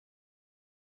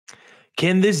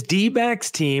Can this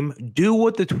D-backs team do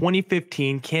what the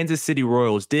 2015 Kansas City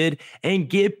Royals did and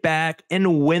get back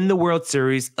and win the World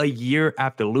Series a year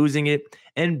after losing it?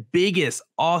 And biggest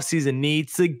offseason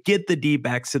needs to get the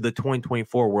D-backs to the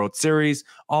 2024 World Series,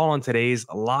 all on today's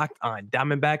Locked on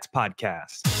Diamondbacks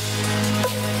podcast.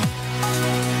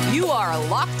 You are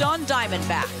Locked on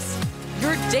Diamondbacks,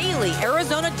 your daily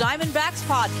Arizona Diamondbacks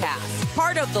podcast,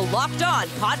 part of the Locked on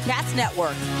Podcast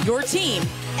Network, your team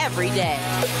every day.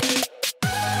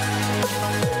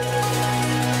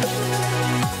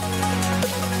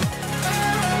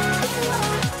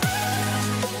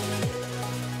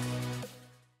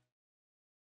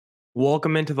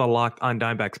 Welcome into the Locked on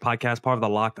Diamondbacks podcast, part of the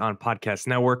Locked on Podcast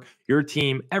Network, your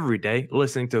team every day,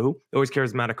 listening to who? The always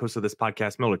charismatic host of this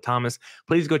podcast, Millard Thomas.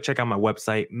 Please go check out my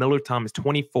website,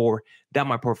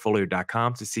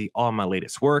 millardthomas24.myportfolio.com to see all my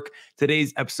latest work.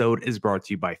 Today's episode is brought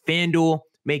to you by FanDuel.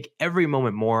 Make every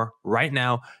moment more. Right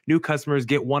now, new customers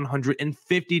get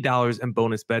 $150 in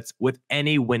bonus bets with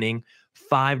any winning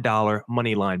 $5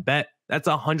 money line bet. That's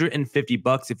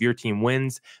 $150 if your team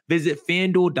wins. Visit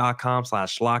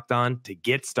FanDuel.com/lockedon to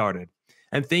get started.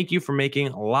 And thank you for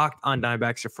making Locked on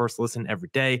Diamondbacks your first listen every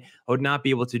day. I would not be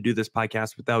able to do this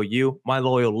podcast without you, my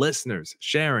loyal listeners,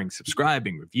 sharing,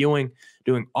 subscribing, reviewing,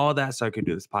 doing all that so I could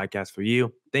do this podcast for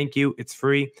you. Thank you. It's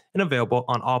free and available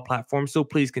on all platforms, so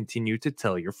please continue to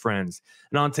tell your friends.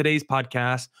 And on today's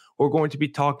podcast, we're going to be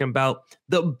talking about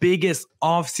the biggest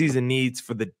offseason needs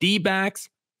for the D-backs.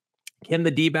 Can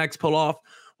the D-backs pull off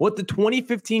what the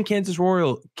 2015 Kansas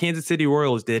City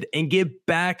Royals did and get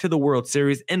back to the World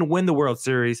Series and win the World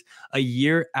Series a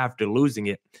year after losing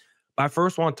it? But I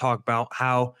first want to talk about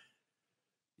how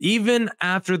even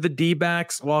after the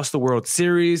D-backs lost the World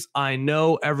Series, I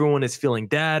know everyone is feeling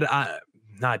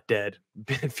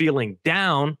feeling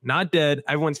down, not dead.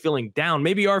 Everyone's feeling down.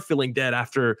 Maybe you are feeling dead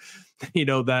after,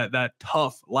 that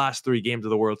tough last three games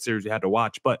of the World Series you had to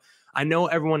watch. But I know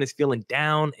everyone is feeling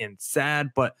down and sad,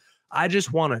 but I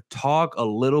just want to talk a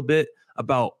little bit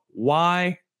about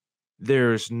why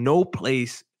there's no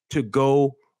place to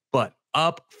go but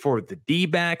up for the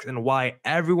D-backs and why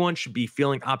everyone should be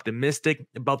feeling optimistic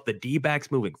about the D-backs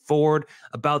moving forward,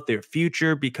 about their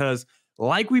future, because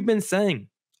like we've been saying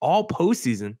all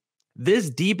postseason, this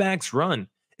D-backs run,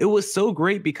 it was so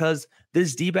great because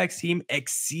this D-backs team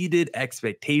exceeded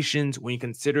expectations when you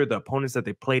consider the opponents that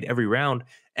they played every round.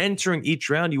 Entering each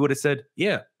round, you would have said,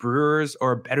 yeah, Brewers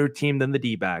are a better team than the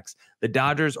D-backs. The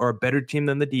Dodgers are a better team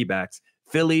than the D-backs.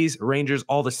 Phillies, Rangers,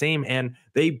 all the same. And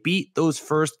they beat those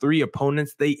first three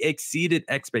opponents. They exceeded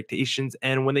expectations.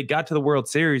 And when they got to the World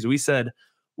Series, we said,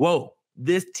 whoa,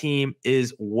 this team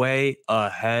is way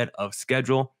ahead of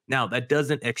schedule. Now, that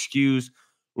doesn't excuse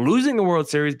losing the World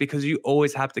Series because you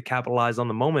always have to capitalize on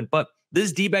the moment. But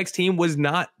this D-backs team was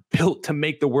not built to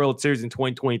make the World Series in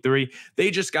 2023. They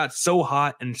just got so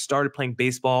hot and started playing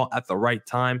baseball at the right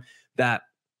time that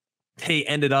they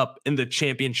ended up in the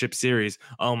championship series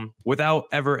without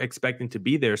ever expecting to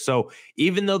be there. So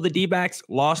even though the D-backs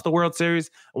lost the World Series,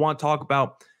 I want to talk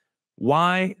about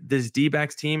why this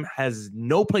D-backs team has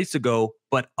no place to go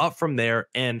but up from there,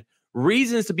 and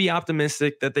reasons to be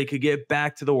optimistic that they could get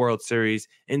back to the World Series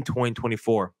in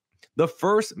 2024. The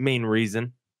first main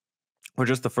reason, or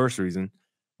just the first reason,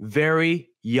 very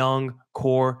young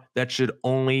core that should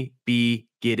only be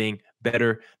getting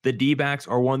better. The D-backs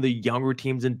are one of the younger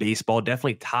teams in baseball,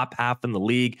 definitely top half in the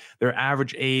league. Their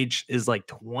average age is like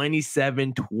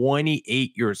 27,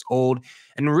 28 years old.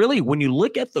 And really, when you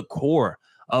look at the core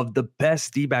of the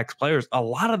best D-backs players, a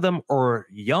lot of them are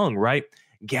young, right?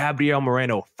 Gabriel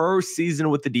Moreno, first season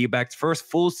with the D-backs, first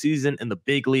full season in the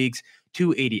big leagues,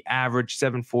 280 average,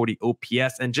 740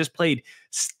 OPS, and just played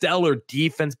stellar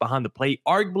defense behind the plate.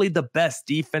 Arguably the best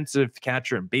defensive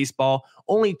catcher in baseball,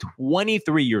 only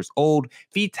 23 years old.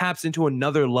 If he taps into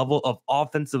another level of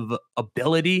offensive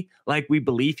ability like we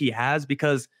believe he has,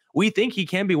 because we think he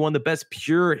can be one of the best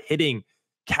pure hitting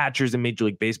catchers in Major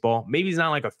League Baseball. Maybe he's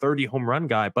not like a 30 home run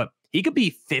guy, but he could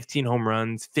be 15 home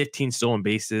runs, 15 stolen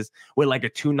bases with like a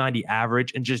 290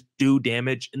 average and just do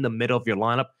damage in the middle of your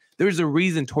lineup. There's a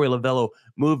reason Torey Lovullo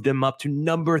moved him up to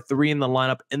number 3 in the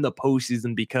lineup in the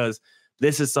postseason, because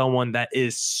this is someone that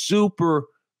is super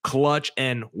clutch.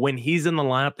 And when he's in the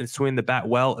lineup and swinging the bat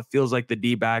well, it feels like the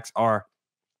D-backs are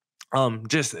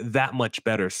just that much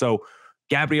better. So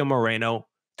Gabriel Moreno,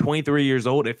 23 years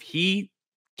old, if he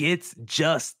gets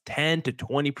just 10 to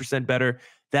 20% better,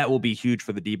 that will be huge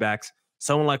for the D-backs.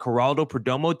 Someone like Geraldo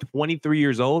Perdomo, 23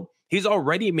 years old, he's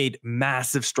already made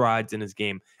massive strides in his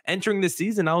game. Entering the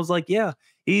season, I was like, yeah,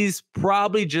 he's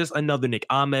probably just another Nick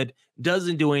Ahmed.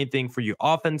 Doesn't do anything for you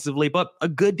offensively, but a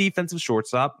good defensive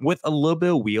shortstop with a little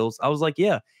bit of wheels. I was like,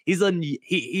 yeah,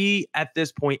 he at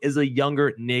this point is a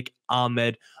younger Nick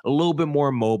Ahmed, a little bit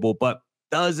more mobile, but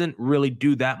doesn't really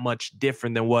do that much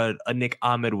different than what a Nick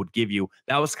Ahmed would give you.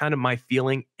 That was kind of my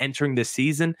feeling entering the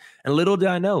season. And little did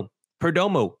I know,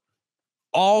 Perdomo,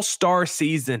 all-star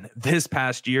season this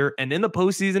past year, and in the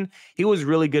postseason, he was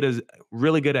really good as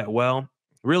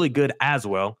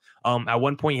well. At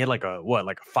one point, he had like a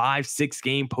 5-6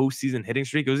 game postseason hitting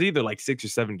streak. It was either like 6 or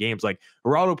 7 games. Like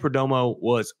Geraldo Perdomo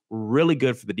was really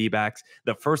good for the D-backs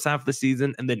the first half of the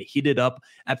season, and then heated up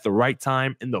at the right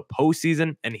time in the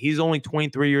postseason. And he's only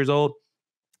 23 years old.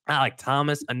 Alek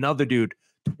Thomas, another dude,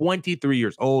 23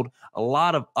 years old. A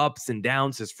lot of ups and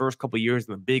downs his first couple of years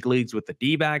in the big leagues with the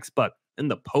D-backs, but in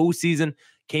the postseason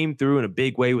came through in a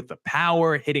big way with the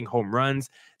power, hitting home runs.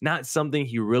 Not something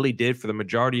he really did for the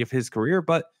majority of his career,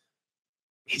 but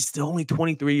he's still only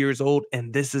 23 years old,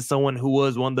 and this is someone who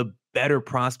was one of the better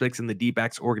prospects in the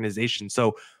D-backs organization.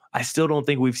 So I still don't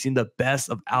think we've seen the best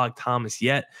of Alek Thomas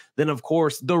yet. Then, of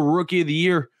course, the rookie of the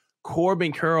year,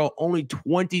 Corbin Carroll, only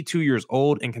 22 years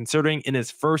old, and considering in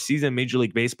his first season in Major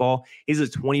League Baseball, he's a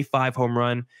 25 home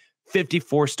run,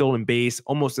 54 stolen base,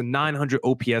 almost a 900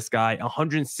 OPS guy,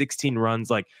 116 runs.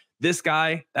 Like this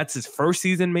guy, that's his first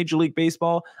season in Major League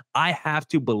Baseball. I have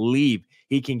to believe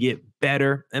he can get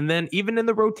better. And then even in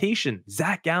the rotation,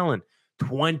 Zach Gallen,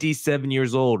 27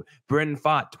 years old. Brendan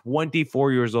Pfaadt,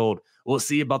 24 years old. We'll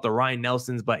see about the Ryan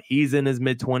Nelsons, but he's in his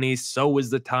mid-20s. So is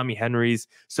the Tommy Henrys.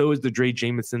 So is the Dre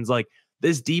Jamesons. Like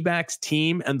this D-backs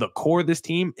team and the core of this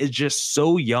team is just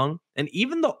so young. And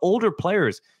even the older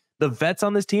players, the vets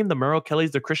on this team, the Merrill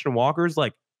Kellys, the Christian Walkers,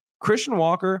 like Christian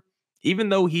Walker, even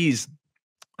though he's,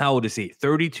 how old is he?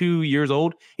 32 years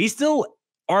old. He's still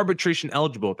arbitration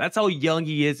eligible. That's how young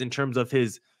he is in terms of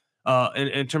his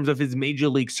in terms of his Major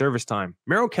League service time.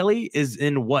 Merrill Kelly is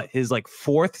in his like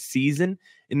 4th season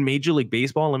in Major League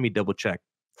Baseball. Let me double check.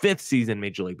 5th season in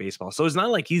Major League Baseball. So it's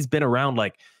not like he's been around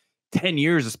like 10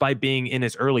 years despite being in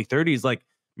his early 30s. Like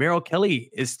Merrill Kelly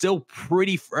is still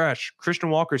pretty fresh. Christian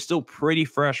Walker is still pretty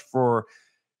fresh for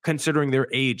considering their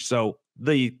age. So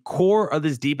the core of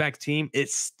this D-backs team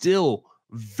is still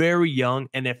very young.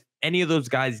 And if any of those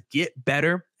guys get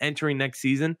better entering next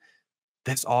season,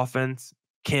 this offense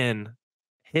can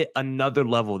hit another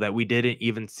level that we didn't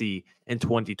even see in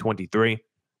 2023.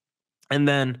 And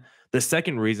then the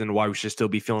second reason why we should still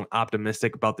be feeling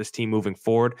optimistic about this team moving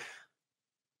forward,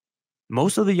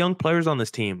 most of the young players on this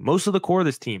team, most of the core of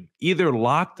this team, either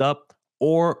locked up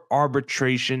or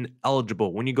arbitration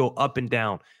eligible. When you go up and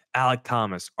down, Alek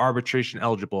Thomas, arbitration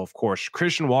eligible, of course.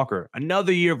 Christian Walker,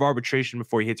 another year of arbitration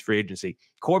before he hits free agency.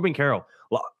 Corbin Carroll,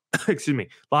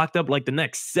 locked up like the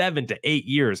next 7 to 8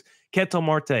 years. Ketel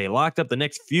Marte, locked up the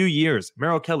next few years.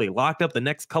 Merrill Kelly, locked up the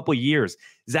next couple years.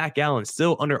 Zach Gallen,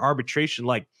 still under arbitration.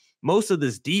 Like most of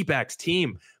this D-backs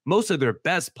team, most of their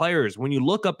best players, when you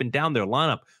look up and down their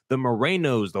lineup, the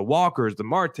Morenos, the Walkers, the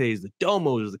Martes, the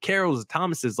Domos, the Carrolls, the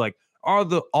Thomases, like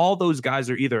all those guys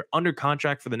are either under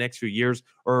contract for the next few years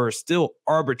or are still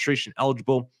arbitration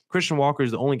eligible. Christian Walker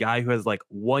is the only guy who has like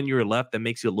 1 year left. That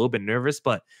makes you a little bit nervous,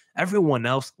 but everyone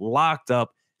else locked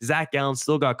up. Zach Gallen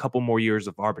still got a couple more years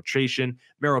of arbitration.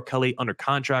 Merrill Kelly under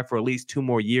contract for at least 2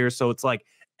 more years. So it's like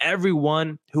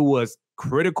everyone who was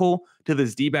critical to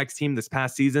this D-backs team this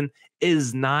past season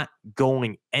is not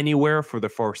going anywhere for the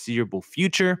foreseeable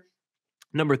future.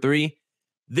 Number 3,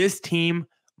 this team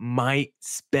might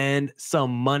spend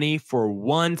some money for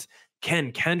once.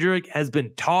 Ken Kendrick has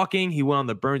been talking. He went on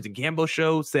the Burns and Gambo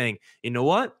show saying, you know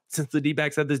what? Since the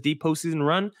D-backs had this deep postseason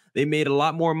run, they made a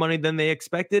lot more money than they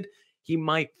expected. He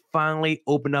might finally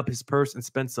open up his purse and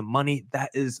spend some money. That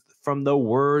is from the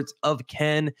words of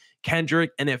Ken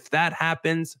Kendrick. And if that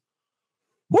happens,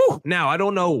 whoo, now I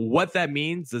don't know what that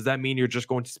means. Does that mean you're just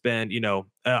going to spend,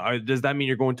 or does that mean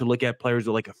you're going to look at players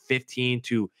with like a 15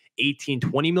 to 18,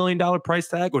 $20 million price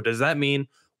tag? Or does that mean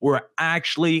we're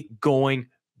actually going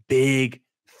big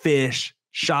fish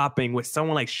shopping with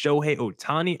someone like Shohei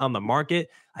Ohtani on the market?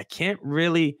 I can't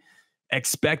really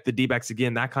expect the D-backs to get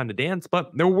in that kind of dance,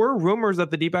 but there were rumors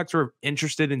that the D-backs were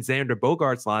interested in Xander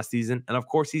Bogaerts last season. And of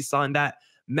course, he signed that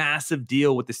massive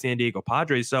deal with the San Diego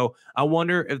Padres. So I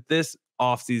wonder if this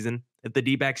offseason, if the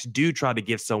D-backs do try to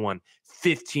give someone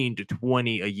 15 to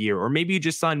 20 a year, or maybe you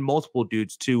just sign multiple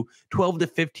dudes to 12 to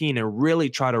 15 and really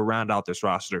try to round out this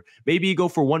roster. Maybe you go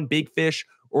for 1 big fish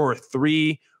or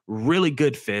 3 really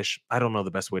good fish. I don't know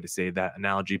the best way to say that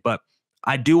analogy, but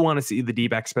I do want to see the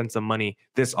D-backs spend some money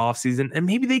this offseason, and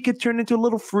maybe they could turn into a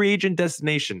little free agent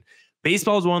destination.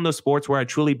 Baseball is one of those sports where I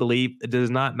truly believe it does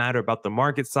not matter about the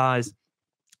market size.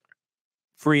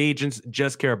 Free agents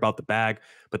just care about the bag.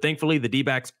 But thankfully, the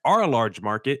D-backs are a large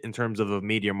market in terms of a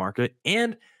media market.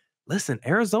 And listen,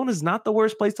 Arizona is not the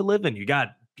worst place to live in. You got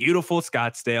beautiful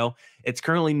Scottsdale. It's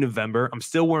currently November. I'm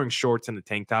still wearing shorts and a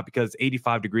tank top because it's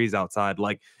 85 degrees outside.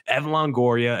 Like Evan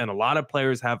Longoria and a lot of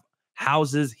players have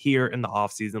houses here in the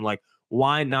offseason. Like,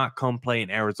 why not come play in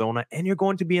Arizona? And you're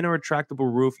going to be in a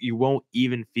retractable roof. You won't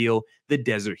even feel the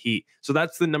desert heat. So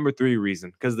that's the number 3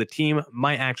 reason, because the team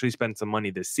might actually spend some money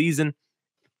this season.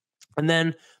 And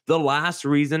then the last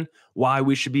reason why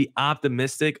we should be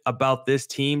optimistic about this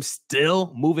team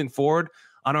still moving forward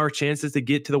on our chances to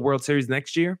get to the World Series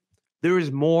next year, there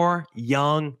is more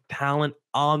young talent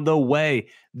on the way.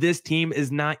 This team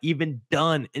is not even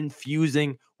done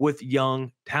infusing with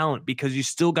young talent, because you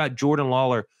still got Jordan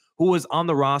Lawler, who was on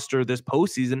the roster this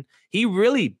postseason. He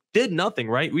really did nothing,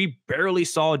 right? We barely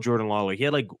saw Jordan Lawler. He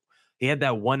had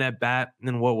that one at bat, and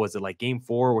then what was it, like game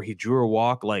 4 where he drew a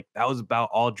walk? Like, that was about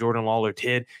all Jordan Lawler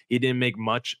did. He didn't make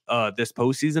much this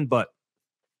postseason, but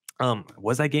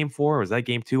was that game 4 or was that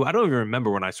game 2? I don't even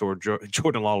remember when I saw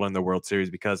Jordan Lawler in the World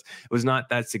Series, because it was not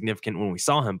that significant when we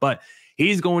saw him. But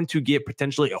he's going to get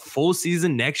potentially a full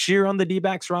season next year on the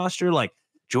D-backs roster. Like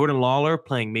Jordan Lawler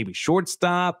playing maybe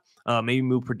shortstop, maybe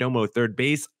move Perdomo to third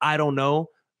base. I don't know,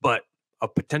 but a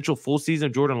potential full season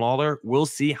of Jordan Lawler, we'll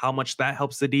see how much that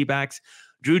helps the D-backs.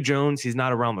 Drew Jones, he's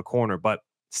not around the corner, but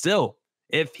still,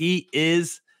 if he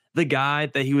is the guy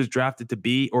that he was drafted to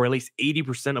be, or at least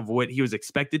 80% of what he was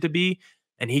expected to be,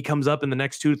 and he comes up in the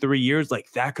next 2 to 3 years,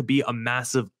 like that could be a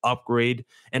massive upgrade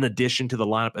and addition to the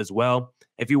lineup as well.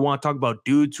 If you want to talk about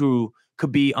dudes who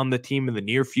could be on the team in the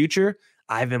near future,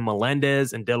 Ivan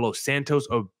Melendez and De Los Santos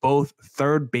are both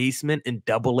third basemen in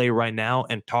Double-A right now.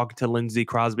 And talking to Lindsey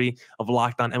Crosby of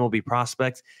Locked On MLB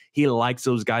Prospects, he likes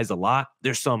those guys a lot.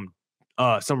 There's some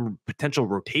potential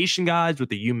rotation guys with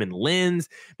the Human Lins,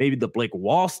 maybe the Blake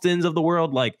Walstons of the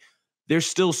world. Like, there's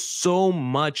still so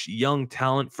much young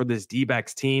talent for this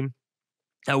D-backs team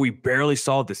that we barely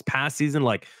saw this past season.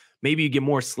 Like, maybe you get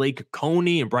more Slade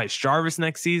Coney and Bryce Jarvis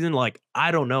next season. Like,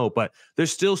 I don't know, but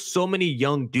there's still so many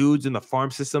young dudes in the farm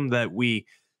system that we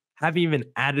haven't even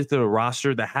added to the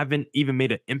roster, that haven't even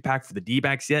made an impact for the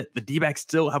D-backs yet. The D-backs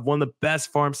still have one of the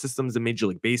best farm systems in Major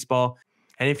League Baseball.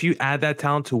 And if you add that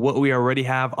talent to what we already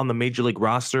have on the Major League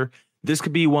roster, this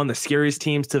could be one of the scariest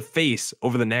teams to face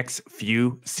over the next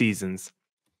few seasons.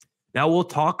 Now we'll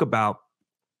talk about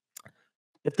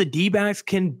if the D-backs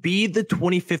can be the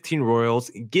 2015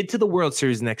 Royals, get to the World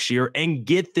Series next year, and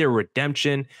get their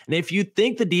redemption. And if you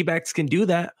think the D-backs can do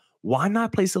that, why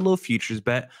not place a little futures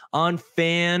bet on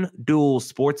FanDuel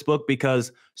Sportsbook?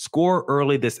 Because score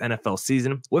early this NFL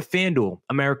season with FanDuel,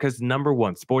 America's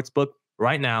 #1 sportsbook.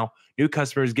 Right now, new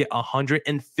customers get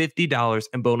 $150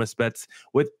 in bonus bets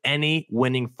with any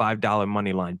winning $5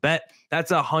 money line bet.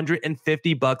 That's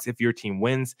 $150 if your team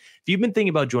wins. If you've been thinking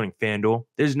about joining FanDuel,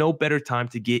 there's no better time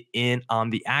to get in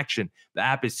on the action. The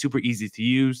app is super easy to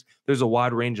use. There's a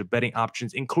wide range of betting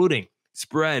options, including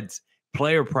spreads,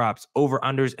 player props,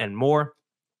 over-unders, and more.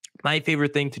 My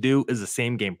favorite thing to do is the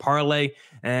same game parlay.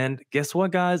 And guess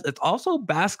what, guys? It's also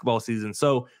basketball season.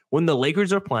 So when the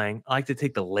Lakers are playing, I like to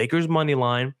take the Lakers money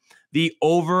line, the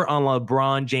over on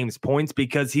LeBron James points,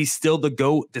 because he's still the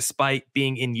GOAT despite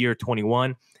being in year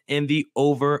 21, and the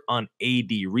over on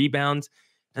AD rebounds.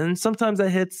 And sometimes that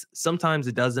hits, sometimes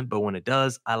it doesn't. But when it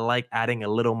does, I like adding a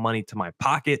little money to my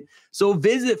pocket. So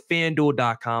visit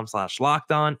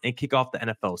FanDuel.com/lockedon and kick off the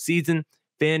NFL season.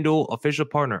 FanDuel, official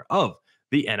partner of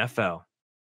the NFL.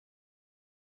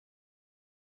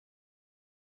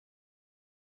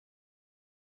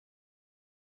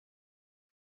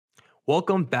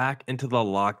 Welcome back into the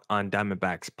Locked On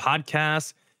Diamondbacks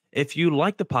podcast. If you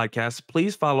like the podcast,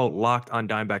 please follow Locked On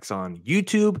Diamondbacks on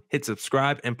YouTube, hit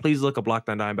subscribe, and please look up Locked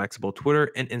On Diamondbacks on both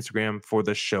Twitter and Instagram for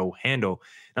the show handle.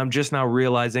 And I'm just now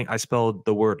realizing I spelled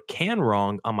the word can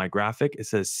wrong on my graphic. It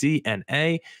says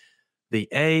CNA. The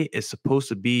A is supposed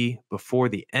to be before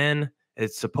the N.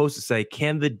 It's supposed to say,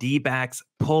 can the D-backs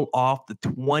pull off the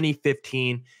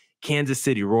 2015 Kansas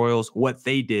City Royals, what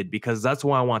they did? Because that's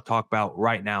what I want to talk about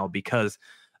right now, because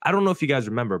I don't know if you guys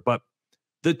remember, but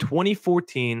the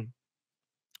 2014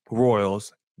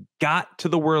 Royals got to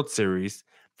the World Series.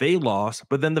 They lost,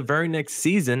 but then the very next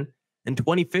season in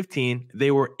 2015,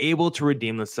 they were able to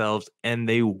redeem themselves and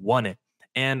they won it.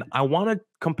 And I want to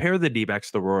compare the D-backs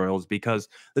to the Royals, because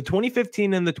the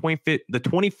 2014 and the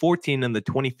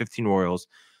 2015 Royals,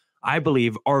 I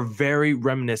believe, are very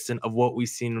reminiscent of what we've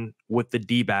seen with the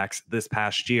D-backs this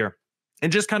past year.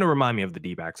 And just kind of remind me of the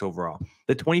D-backs overall.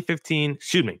 The 2015,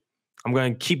 excuse me, I'm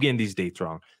going to keep getting these dates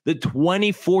wrong. The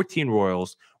 2014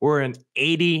 Royals were an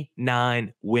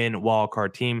 89 win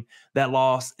wildcard team that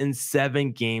lost in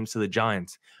 7 games to the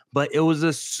Giants. But it was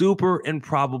a super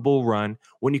improbable run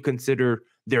when you consider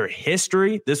their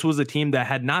history. This was a team that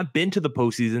had not been to the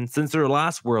postseason since their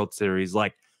last World Series,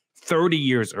 like 30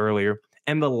 years earlier,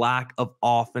 and the lack of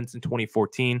offense in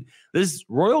 2014. This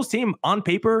Royals team on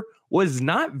paper was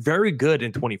not very good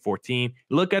in 2014.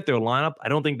 Look at their lineup. I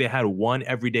don't think they had one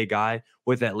everyday guy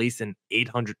with at least an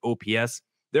 800 OPS.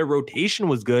 Their rotation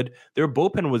was good. Their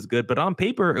bullpen was good, but on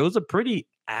paper, it was a pretty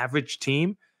average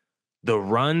team. The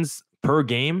runs per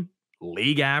game,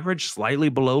 league average, slightly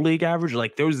below league average.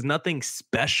 Like, there was nothing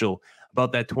special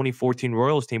about that 2014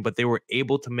 Royals team, but they were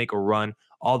able to make a run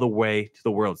all the way to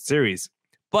the World Series.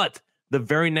 But the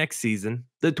very next season,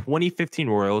 the 2015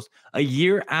 Royals, a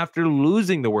year after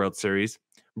losing the World Series,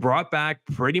 brought back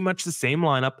pretty much the same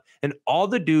lineup, and all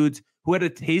the dudes who had a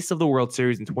taste of the World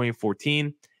Series in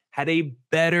 2014 had a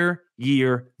better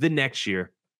year the next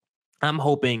year. I'm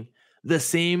hoping the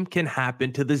same can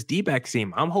happen to this D-backs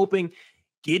team. I'm hoping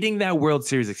getting that World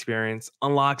Series experience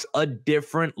unlocks a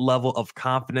different level of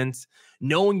confidence,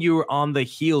 knowing you're on the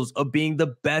heels of being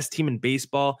the best team in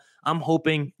baseball. I'm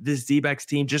hoping this D-backs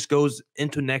team just goes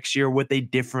into next year with a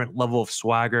different level of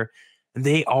swagger. And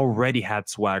they already had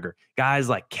swagger. Guys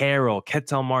like Carroll,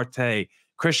 Ketel Marte,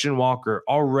 Christian Walker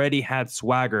already had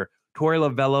swagger. Torey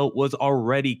Lovullo was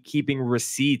already keeping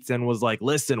receipts and was like,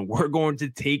 listen, we're going to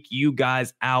take you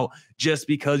guys out just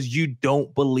because you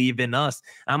don't believe in us.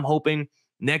 I'm hoping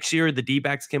next year the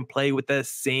D-backs can play with the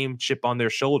same chip on their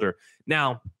shoulder.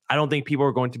 Now, I don't think people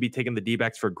are going to be taking the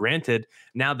D-backs for granted.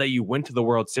 Now that you went to the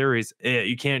World Series,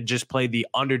 you can't just play the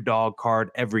underdog card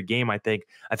every game, I think.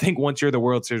 I think once you're the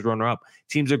World Series runner-up,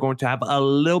 teams are going to have a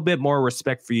little bit more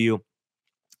respect for you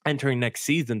entering next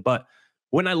season. But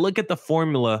when I look at the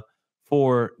formula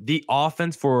for the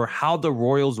offense for how the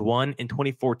Royals won in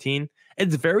 2014,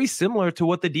 it's very similar to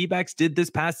what the D-backs did this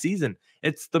past season.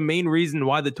 It's the main reason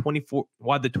why the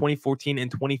 2014 and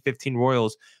 2015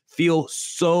 Royals feel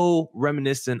so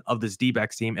reminiscent of this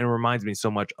D-backs team and reminds me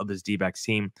so much of this D-backs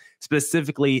team,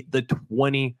 specifically the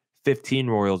 2015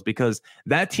 Royals, because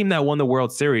that team that won the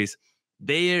World Series,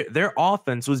 their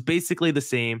offense was basically the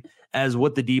same as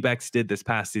what the D-backs did this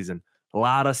past season. A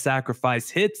lot of sacrifice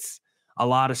hits, a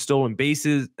lot of stolen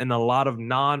bases, and a lot of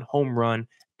non-home run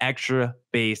extra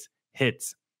base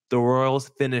hits. The Royals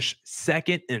finished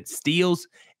second in steals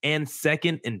and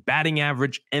second in batting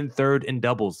average and third in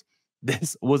doubles.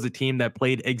 This was a team that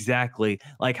played exactly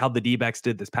like how the D-backs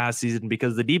did this past season,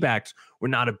 because the D-backs were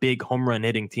not a big home run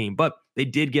hitting team, but they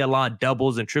did get a lot of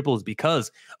doubles and triples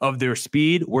because of their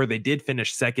speed, where they did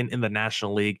finish second in the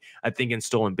National League, I think, in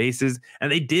stolen bases,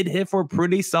 and they did hit for a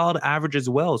pretty solid average as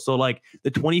well. So like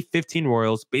the 2015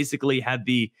 Royals basically had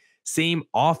the same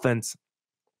offense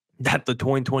that the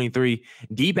 2023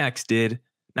 D-backs did.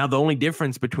 Now, the only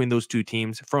difference between those two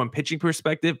teams from a pitching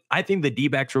perspective, I think the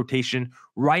D-backs rotation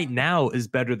right now is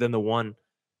better than the one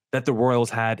that the Royals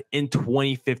had in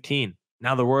 2015.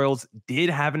 Now, the Royals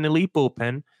did have an elite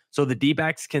bullpen, so the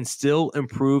D-backs can still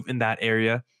improve in that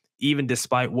area, even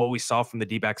despite what we saw from the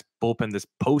D-backs bullpen this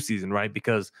postseason, right?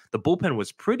 Because the bullpen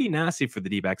was pretty nasty for the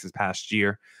D-backs this past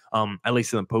year, at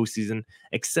least in the postseason,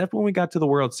 except when we got to the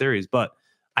World Series. But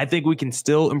I think we can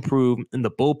still improve in the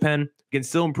bullpen. We can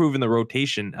still improve in the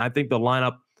rotation. I think the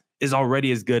lineup is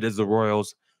already as good as the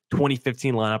Royals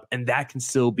 2015 lineup, and that can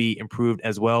still be improved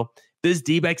as well. This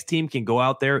D-backs team can go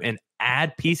out there and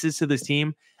add pieces to this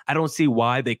team. I don't see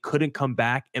why they couldn't come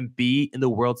back and be in the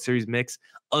World Series mix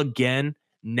again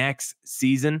next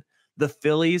season. The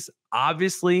Phillies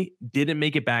obviously didn't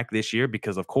make it back this year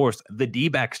because, of course, the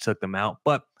D-backs took them out,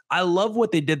 but I love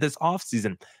what they did this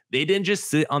offseason. They didn't just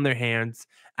sit on their hands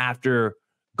after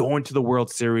going to the World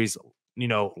Series,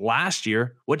 last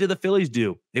year. What did the Phillies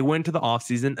do? They went to the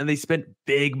offseason and they spent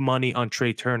big money on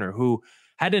Trey Turner, who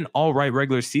had an all right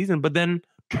regular season, but then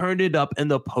turned it up in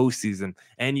the postseason.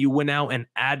 And you went out and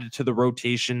added to the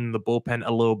rotation, the bullpen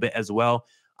a little bit as well.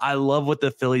 I love what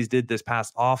the Phillies did this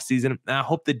past offseason. And I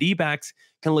hope the D-backs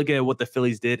can look at what the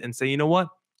Phillies did and say, you know what?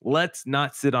 Let's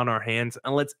not sit on our hands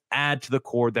and let's add to the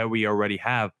core that we already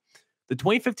have. The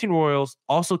 2015 Royals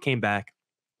also came back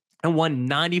and won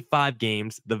 95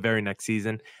 games the very next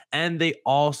season, and they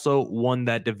also won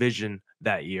that division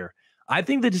that year. I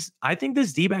think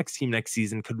this D-backs team next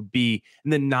season could be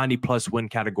in the 90-plus win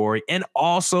category and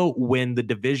also win the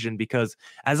division, because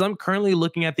as I'm currently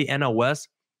looking at the NL West,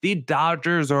 the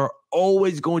Dodgers are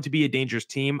always going to be a dangerous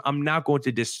team. I'm not going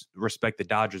to disrespect the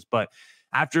Dodgers, but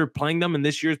after playing them in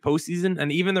this year's postseason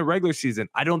and even the regular season,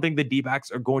 I don't think the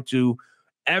D-backs are going to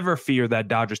ever fear that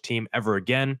Dodgers team ever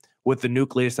again with the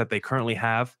nucleus that they currently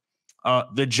have.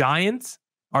 The Giants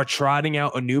are trotting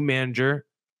out a new manager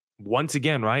once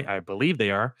again, right? I believe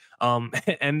they are.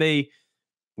 And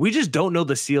we just don't know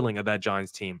the ceiling of that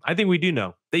Giants team. I think we do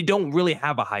know. They don't really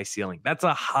have a high ceiling. That's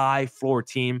a high floor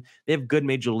team. They have good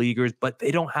major leaguers, but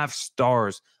they don't have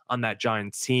stars on that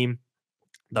Giants team.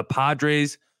 The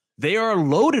Padres, they are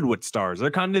loaded with stars. They're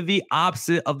kind of the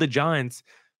opposite of the Giants.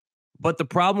 But the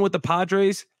problem with the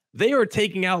Padres, they are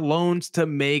taking out loans to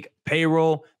make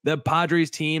payroll. The Padres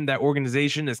team, that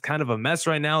organization is kind of a mess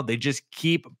right now. They just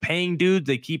keep paying dudes.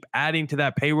 They keep adding to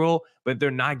that payroll, but they're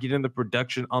not getting the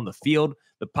production on the field.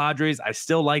 The Padres, I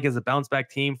still like as a bounce back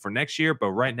team for next year, but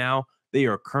right now they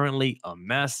are currently a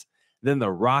mess. Then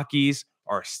the Rockies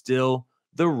are still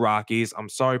the Rockies. I'm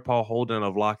sorry, Paul Holden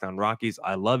of Locked On Rockies.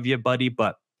 I love you, buddy,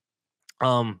 but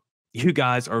you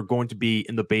guys are going to be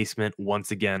in the basement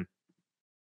once again.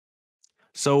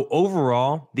 So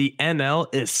overall, the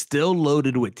NL is still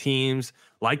loaded with teams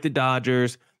like the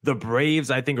Dodgers. The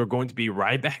Braves, I think, are going to be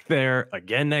right back there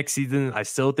again next season. I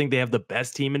still think they have the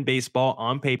best team in baseball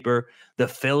on paper. The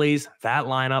Phillies, that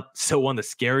lineup, still one of the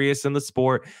scariest in the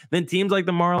sport. Then teams like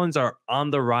the Marlins are on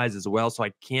the rise as well, so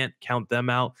I can't count them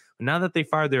out. But now that they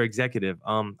fired their executive,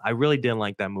 I really didn't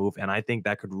like that move, and I think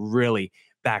that could really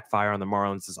backfire on the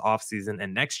Marlins this offseason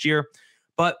and next year.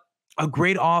 But a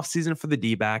great offseason for the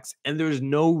D-backs, and there's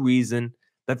no reason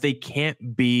that they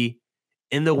can't be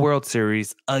in the World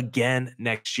Series again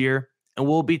next year. And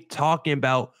we'll be talking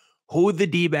about who the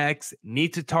D-backs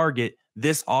need to target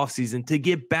this offseason to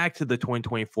get back to the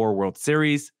 2024 World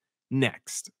Series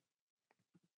next.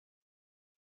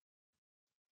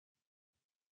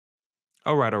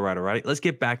 All right. Let's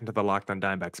get back into the Locked On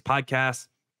Diamondbacks podcast.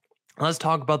 Let's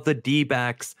talk about the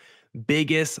D-backs'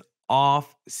 biggest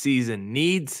off-season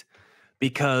needs.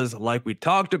 Because like we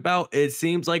talked about, it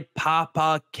seems like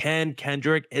Papa Ken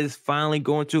Kendrick is finally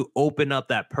going to open up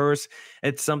that purse.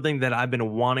 It's something that I've been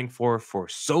wanting for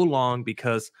so long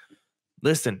because,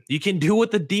 listen, you can do what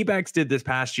the D-backs did this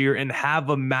past year and have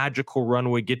a magical run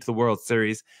when we get to the World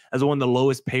Series as one of the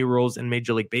lowest payrolls in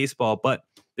Major League Baseball. But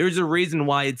there's a reason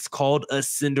why it's called a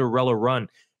Cinderella run.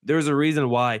 There's a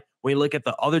reason why when you look at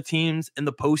the other teams in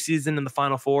the postseason in the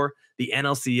Final Four, the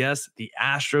NLCS, the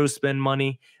Astros spend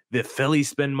money, the Phillies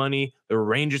spend money. The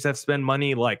Rangers have spent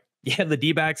money. Like, yeah, the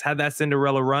D-backs had that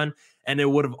Cinderella run, and it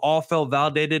would have all felt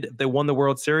validated if they won the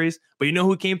World Series. But you know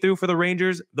who came through for the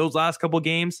Rangers those last couple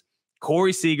games?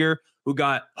 Corey Seager, who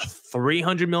got a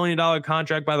 $300 million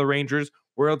contract by the Rangers,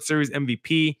 World Series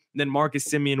MVP. Then Marcus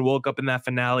Semien woke up in that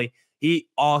finale. He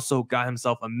also got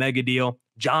himself a mega deal.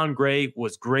 John Gray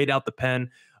was great out the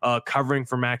pen, covering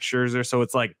for Max Scherzer. So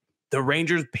it's like, the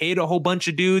Rangers paid a whole bunch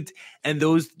of dudes, and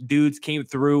those dudes came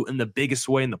through in the biggest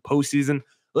way in the postseason.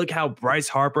 Look how Bryce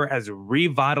Harper has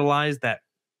revitalized that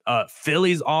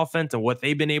Phillies offense and what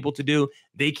they've been able to do.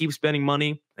 They keep spending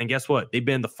money, and guess what? They've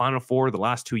been in the Final Four the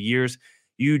last 2 years.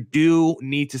 You do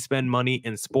need to spend money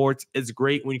in sports. It's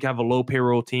great when you can have a low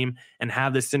payroll team and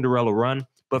have this Cinderella run,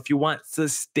 but if you want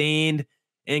sustained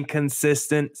and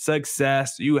consistent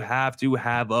success, you have to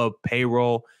have a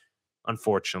payroll,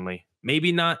 unfortunately.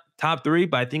 Maybe not top 3,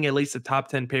 but I think at least a top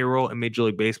 10 payroll in Major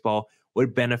League Baseball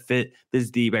would benefit this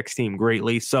D-backs team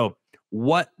greatly. So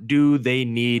what do they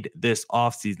need this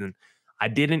offseason? I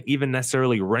didn't even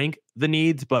necessarily rank the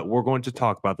needs, but we're going to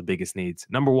talk about the biggest needs.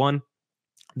 Number 1,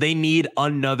 they need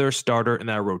another starter in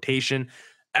that rotation.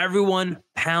 Everyone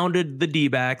pounded the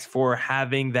D-backs for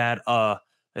having that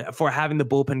for having the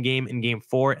bullpen game in game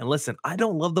 4. And listen, I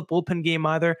don't love the bullpen game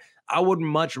either. I would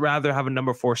much rather have a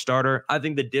number 4 starter. I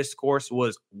think the discourse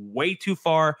was way too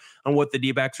far on what the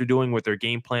D-backs are doing with their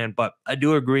game plan, but I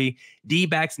do agree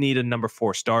D-backs need a number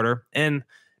 4 starter, and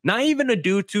not even a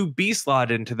dude to be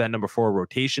slotted into that number 4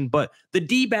 rotation, but the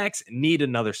D-backs need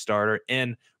another starter.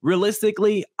 And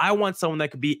realistically, I want someone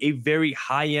that could be a very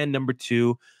high-end number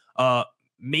 2,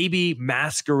 maybe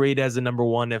masquerade as a number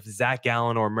 1 if Zach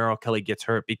Gallen or Merrill Kelly gets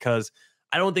hurt, because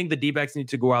I don't think the D-backs need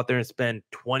to go out there and spend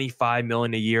 $25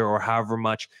 million a year or however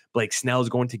much Blake Snell is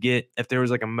going to get. If there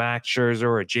was like a Max Scherzer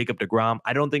or a Jacob deGrom,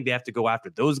 I don't think they have to go after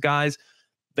those guys.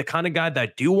 The kind of guy that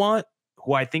I do want,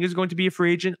 who I think is going to be a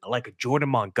free agent, like a Jordan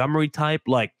Montgomery type,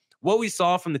 like what we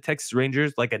saw from the Texas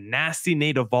Rangers, like a nasty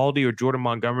Nate Eovaldi or Jordan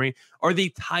Montgomery, are the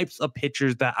types of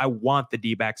pitchers that I want the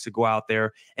D-backs to go out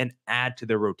there and add to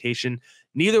their rotation.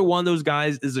 Neither one of those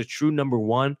guys is a true number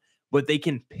 1, but they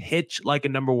can pitch like a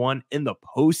number one in the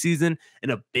postseason. In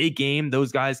a big game,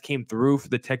 those guys came through for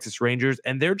the Texas Rangers,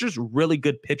 and they're just really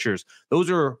good pitchers. Those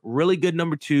are really good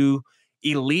number two,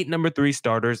 elite number three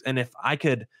starters. And if I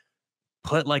could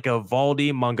put like a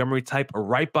Valdi Montgomery type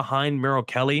right behind Merrill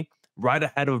Kelly, right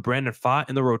ahead of Brandon Pfaadt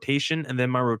in the rotation, and then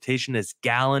my rotation is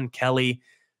Gallen, Kelly,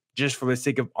 just for the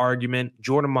sake of argument,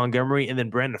 Jordan Montgomery, and then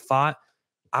Brandon Pfaadt,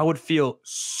 I would feel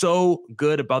so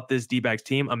good about this D-backs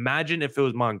team. Imagine if it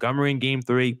was Montgomery in game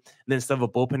 3, and then instead of a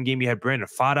bullpen game, you had Brandon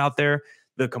Pfaadt out there.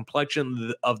 The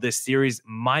complexion of this series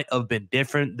might have been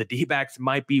different. The D-backs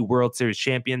might be World Series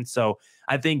champions. So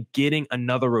I think getting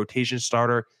another rotation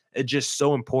starter is just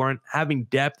so important. Having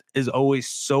depth is always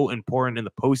so important in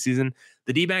the postseason.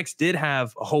 The D-backs did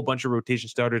have a whole bunch of rotation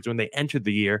starters when they entered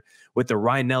the year with the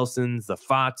Ryan Nelsons, the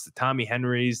Fox, the Tommy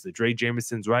Henrys, the Dre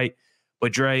Jamesons, right?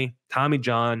 But Dre, Tommy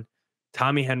John,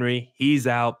 Tommy Henry, he's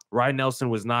out. Ryan Nelson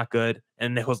was not good.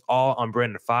 And it was all on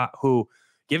Brandon Pfaadt, who,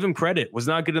 give him credit, was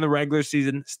not good in the regular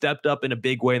season, stepped up in a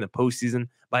big way in the postseason.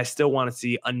 But I still want to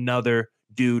see another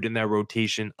dude in that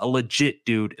rotation, a legit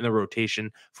dude in the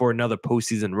rotation for another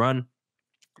postseason run.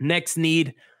 Next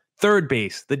need, third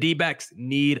base. The D-backs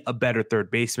need a better third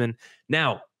baseman.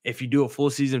 Now, if you do a full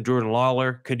season of Jordan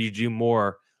Lawler, could you do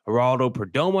more Geraldo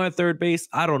Perdomo at third base?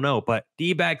 I don't know, but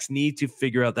D-backs need to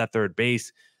figure out that third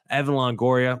base. Evan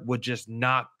Longoria was just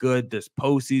not good this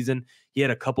postseason. He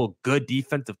had a couple good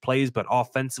defensive plays, but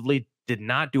offensively did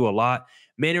not do a lot.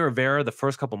 Manny Rivera, the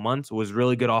first couple months, was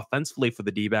really good offensively for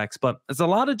the D-backs, but it's a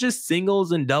lot of just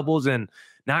singles and doubles and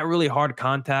not really hard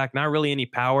contact, not really any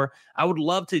power. I would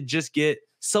love to just get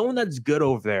someone that's good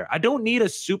over there. I don't need a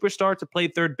superstar to play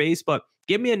third base, but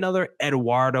give me another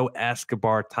Eduardo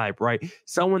Escobar type, right?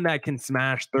 Someone that can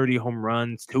smash 30 home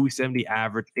runs, 270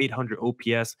 average, 800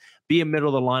 OPS, be a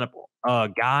middle of the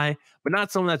lineup guy, but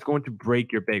not someone that's going to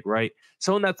break your bank, right?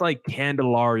 Someone that's like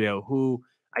Candelario, who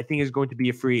I think is going to be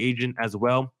a free agent as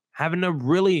well. Having a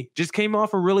really, just came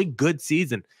off a really good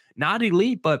season. Not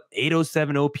elite, but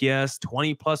 807 OPS,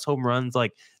 20 plus home runs,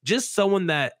 like just someone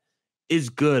that is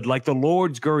good, like the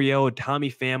Lourdes Gurriel,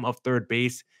 Tommy Pham of third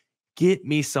base. Get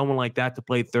me someone like that to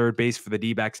play third base for the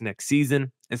D-backs next season.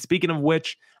 And speaking of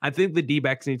which, I think the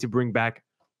D-backs need to bring back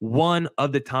one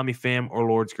of the Tommy Pham or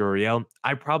Lourdes Gurriel.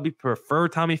 I probably prefer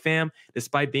Tommy Pham,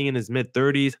 despite being in his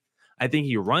mid-30s. I think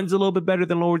he runs a little bit better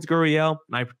than Lourdes Gurriel,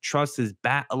 and I trust his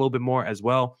bat a little bit more as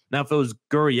well. Now, if it was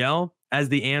Gurriel as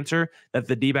the answer that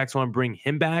the D-backs want to bring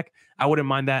him back, I wouldn't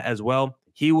mind that as well.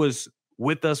 He was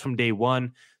with us from day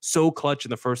one, so clutch in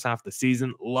the first half of the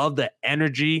season. Love the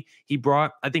energy he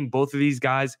brought. I think both of these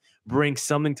guys bring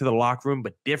something to the locker room,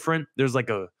 but different. There's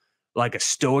like a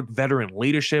stoic veteran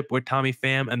leadership with Tommy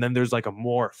Pham, and then there's like a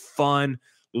more fun,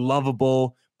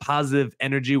 lovable, positive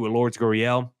energy with Lourdes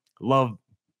Gurriel. Love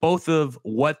both of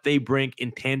what they bring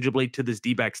intangibly to this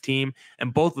D-backs team,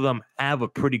 and both of them have a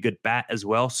pretty good bat as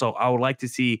well. So I would like to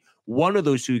see one of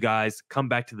those two guys come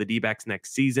back to the D-backs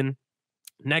next season.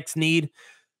 Next need,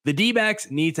 the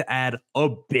D-backs need to add a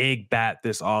big bat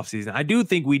this offseason. I do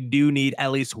think we do need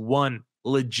at least one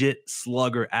legit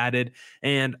slugger added,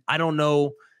 and I don't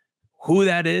know who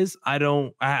that is. I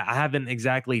haven't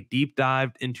exactly deep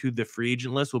dived into the free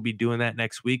agent list. We'll be doing that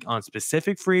next week on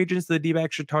specific free agents the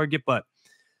D-backs should target, but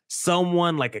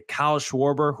someone like a Kyle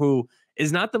Schwarber, who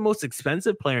is not the most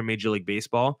expensive player in Major League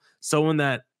Baseball, someone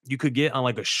that you could get on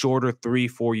like a shorter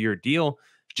 3-4 year deal,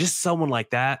 just someone like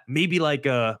that. Maybe like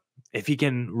if he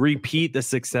can repeat the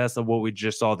success of what we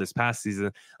just saw this past season,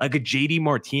 like a JD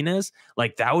Martinez,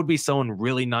 like that would be someone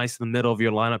really nice in the middle of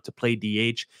your lineup to play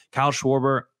DH. Kyle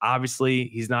Schwarber, obviously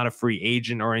he's not a free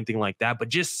agent or anything like that, but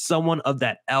just someone of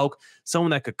that ilk,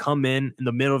 someone that could come in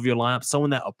the middle of your lineup, someone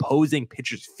that opposing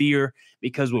pitchers fear,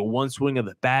 because with one swing of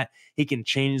the bat, he can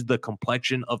change the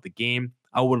complexion of the game.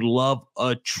 I would love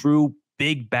a true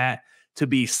big bat to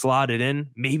be slotted in,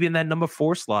 maybe in that number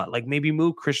 4 slot, like maybe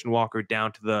move Christian Walker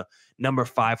down to the number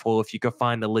 5 hole if you could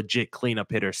find a legit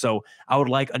cleanup hitter. So I would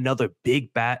like another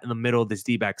big bat in the middle of this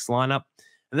D-backs lineup.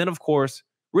 And then, of course,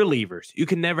 relievers. You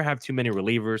can never have too many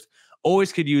relievers.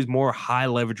 Always could use more high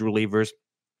leverage relievers.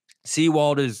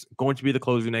 Seawald is going to be the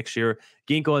closer next year.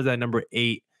 Ginkgo is at number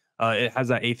 8. It has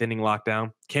that 8th inning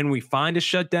lockdown. Can we find a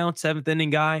shutdown 7th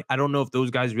inning guy? I don't know if those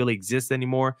guys really exist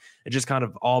anymore. It's just kind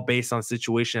of all based on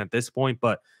situation at this point,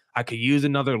 but I could use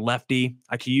another lefty.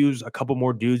 I could use a couple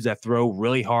more dudes that throw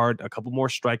really hard, a couple more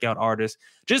strikeout artists.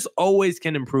 Just always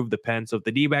can improve the pen. So if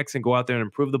the D-backs can go out there and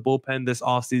improve the bullpen this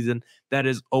offseason, that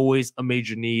is always a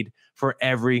major need for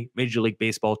every Major League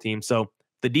Baseball team. So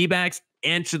the D-backs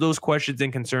answer those questions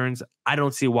and concerns. I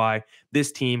don't see why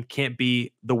this team can't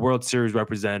be the World Series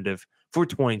representative for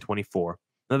 2024.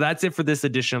 Now, that's it for this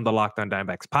edition of the Locked On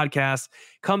Diamondbacks podcast.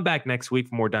 Come back next week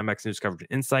for more Diamondbacks news coverage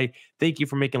and insight. Thank you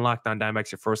for making Locked On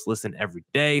Diamondbacks your first listen every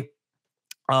day.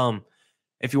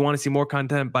 If you want to see more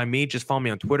content by me, just follow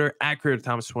me on Twitter at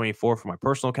CreatorThomas24 for my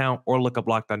personal account, or look up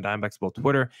Locked On Diamondbacks both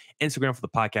Twitter, Instagram for the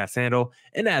podcast handle.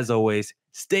 And as always,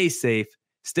 stay safe,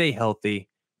 stay healthy.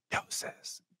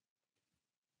 Doses.